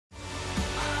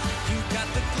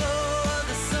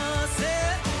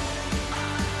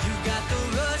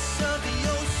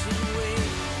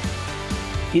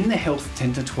In the Health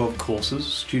 10 to 12 courses,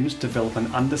 students develop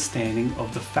an understanding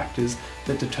of the factors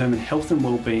that determine health and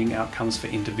well-being outcomes for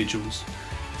individuals.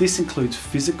 This includes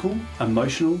physical,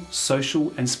 emotional,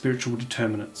 social and spiritual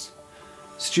determinants.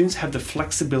 Students have the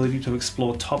flexibility to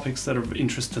explore topics that are of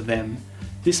interest to them.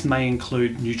 This may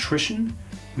include nutrition,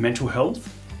 mental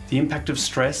health, the impact of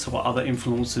stress or other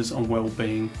influences on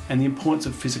well-being, and the importance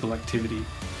of physical activity.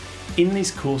 In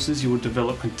these courses, you will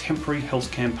develop contemporary health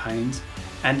campaigns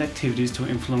and activities to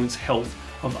influence health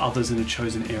of others in a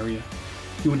chosen area.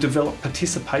 You will develop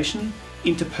participation,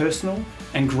 interpersonal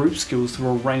and group skills through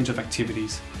a range of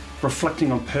activities,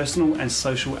 reflecting on personal and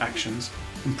social actions,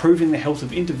 improving the health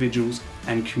of individuals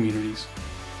and communities.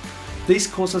 These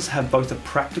courses have both a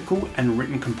practical and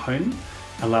written component,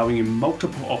 allowing you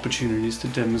multiple opportunities to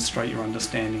demonstrate your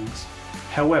understandings.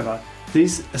 However,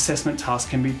 these assessment tasks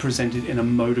can be presented in a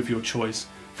mode of your choice.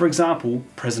 For example,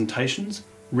 presentations,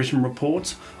 written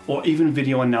reports, or even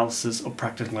video analysis of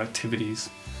practical activities.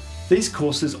 These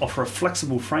courses offer a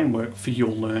flexible framework for your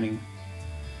learning.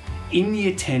 In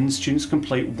Year 10, students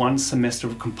complete one semester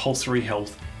of compulsory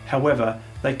health. However,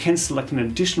 they can select an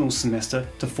additional semester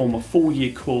to form a full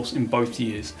year course in both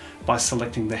years by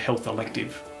selecting the health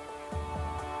elective.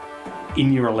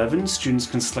 In Year 11, students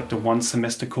can select a one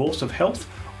semester course of health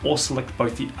or select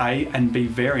both the A and B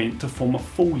variant to form a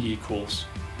full year course.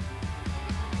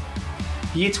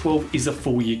 Year 12 is a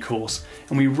full year course,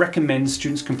 and we recommend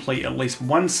students complete at least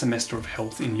one semester of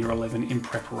health in Year 11 in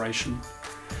preparation.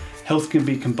 Health can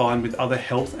be combined with other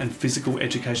health and physical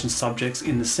education subjects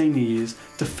in the senior years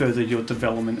to further your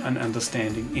development and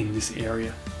understanding in this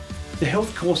area. The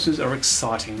health courses are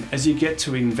exciting as you get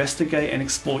to investigate and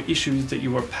explore issues that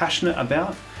you are passionate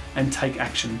about and take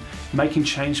action, making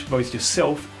change for both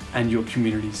yourself and your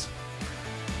communities.